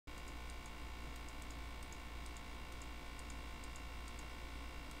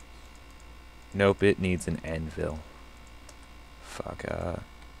Nope, it needs an anvil. Fuck,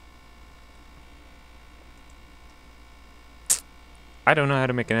 I don't know how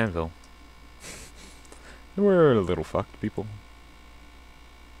to make an anvil. We're a little fucked, people.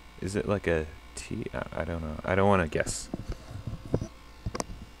 Is it like a T? I don't know. I don't want to guess.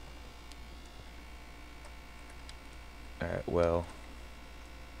 Alright, well.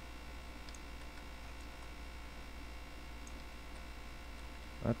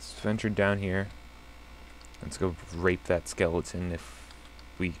 Let's venture down here. Let's go rape that skeleton if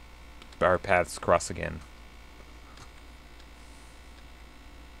our paths cross again.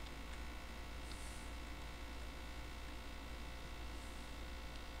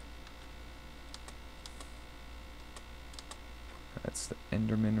 That's the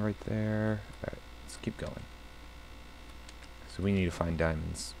Enderman right there. Alright, let's keep going. So we need to find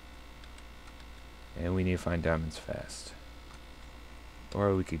diamonds. And we need to find diamonds fast.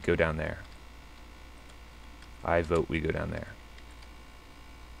 Or we could go down there. I vote we go down there.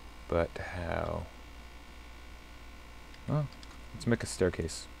 But how? Well, let's make a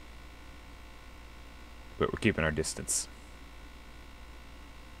staircase. But we're keeping our distance.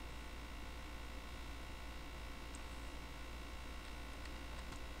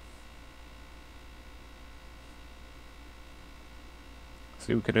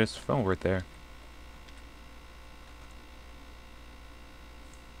 See, we could have just fell right there.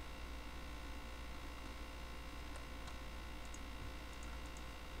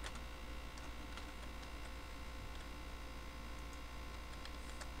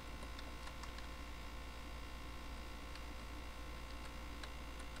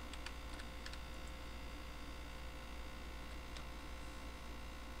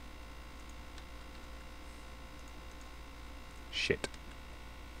 Shit.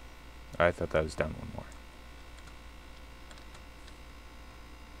 I thought that was down one more.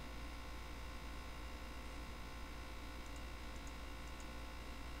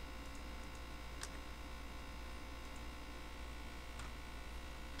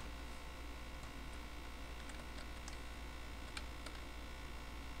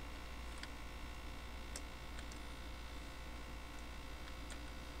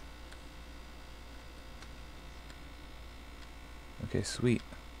 Okay, sweet.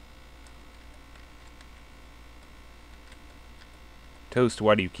 Toast,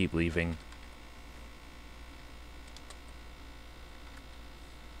 why do you keep leaving?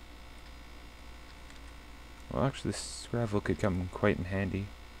 Well, actually, this gravel could come quite in handy.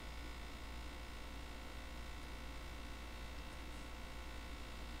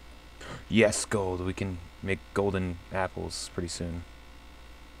 Yes, gold. We can make golden apples pretty soon.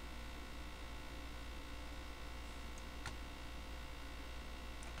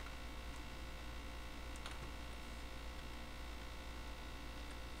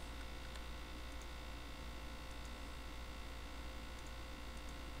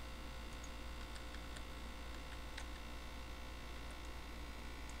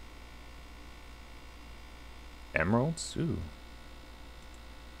 Emeralds? Ooh.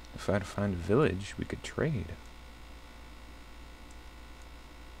 If I had to find a village, we could trade.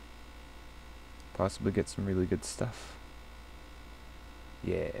 Possibly get some really good stuff.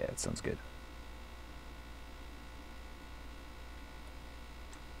 Yeah, that sounds good.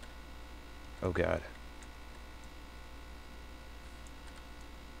 Oh god.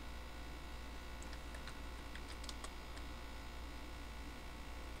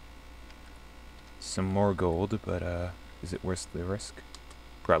 Some more gold, but is it worth the risk?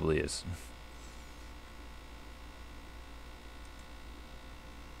 Probably is.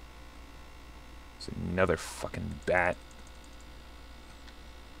 It's another fucking bat.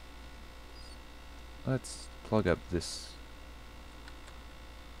 Let's plug up this.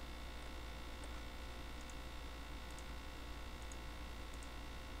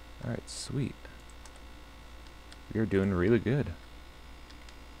 Alright, sweet. We are doing really good.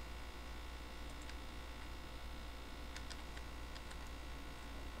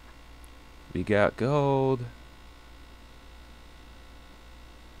 We got gold.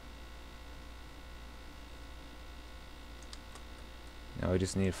 Now we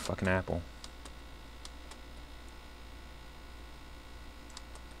just need a fucking apple.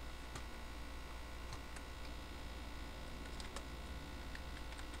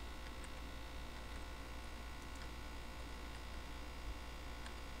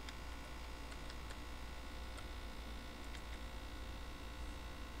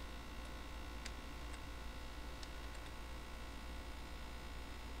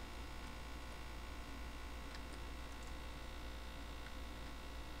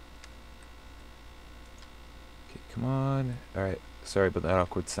 Come on. Alright, sorry about that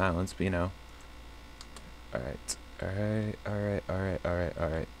awkward silence, but you know, Alright. Alright, alright, alright, alright,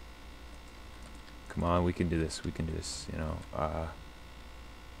 alright. Come on, we can do this. We can do this, you know.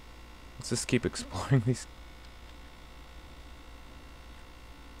 Let's just keep exploring these.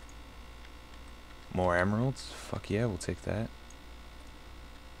 More emeralds? Fuck yeah, we'll take that.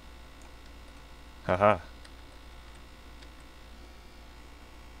 Haha.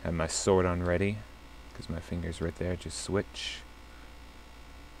 Have my sword on ready, because my finger's right there. Just switch.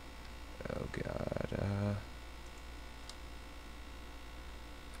 Oh god,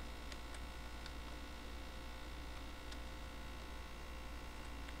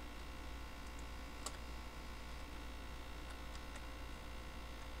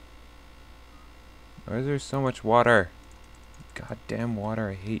 why is there so much water? Goddamn water,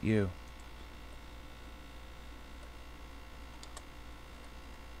 I hate you.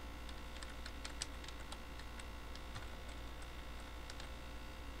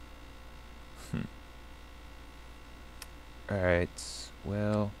 Alright,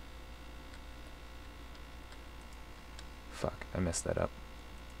 well... Fuck, I messed that up.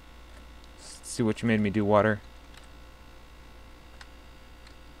 See what you made me do, water?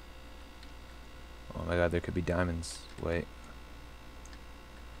 Oh my god, there could be diamonds. Wait.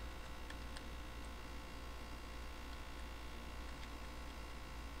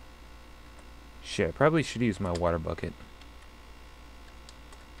 Shit, I probably should use my water bucket.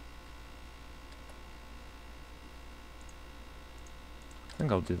 I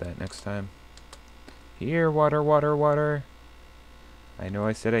think I'll do that next time. Here, water, water, water. I know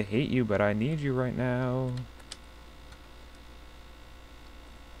I said I hate you, but I need you right now.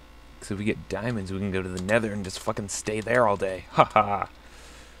 Because if we get diamonds, we can go to the nether and just fucking stay there all day. Haha.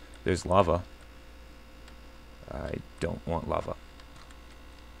 There's lava. I don't want lava.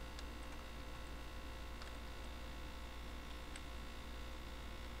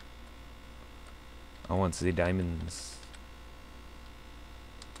 I want the diamonds.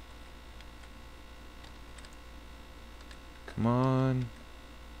 Come on.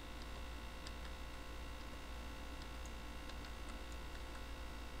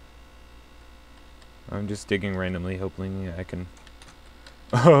 I'm just digging randomly, hoping I can...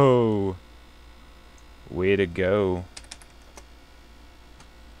 Oh! Way to go.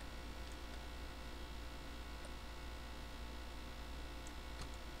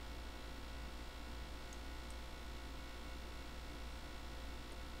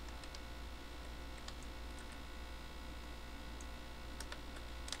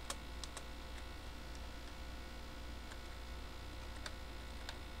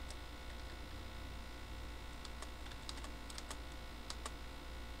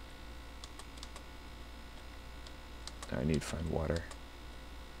 I need to find water.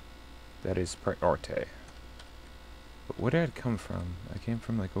 That is priority. But where did I come from? I came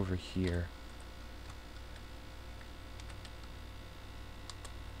from like over here.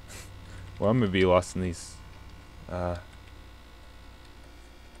 Well, I'm gonna be lost in these. Alright,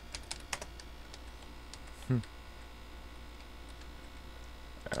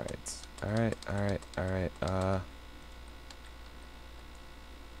 alright, alright, alright,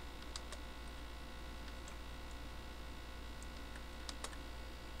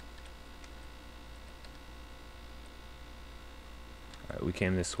 Alright, we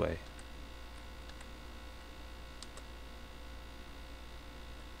came this way.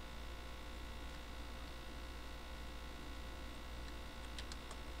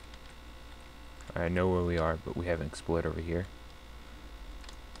 I know where we are, but we haven't explored over here.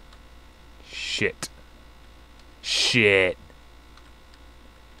 Shit. Shit.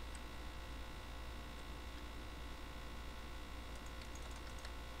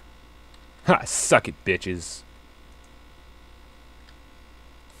 Ha! Suck it, bitches.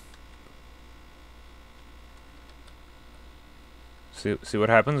 See what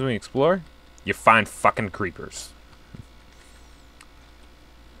happens when you explore? You find fucking creepers.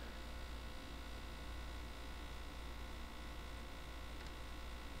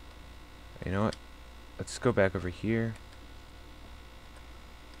 You know what? Let's go back over here.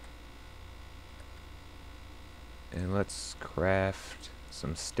 And let's craft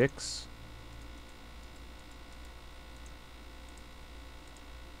some sticks.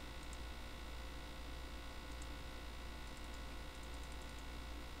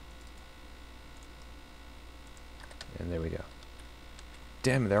 And there we go.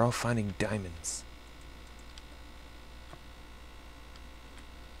 Damn, they're all finding diamonds.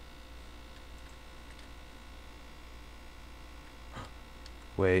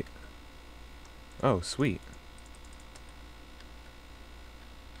 Wait. Oh, sweet.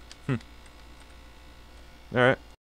 Alright.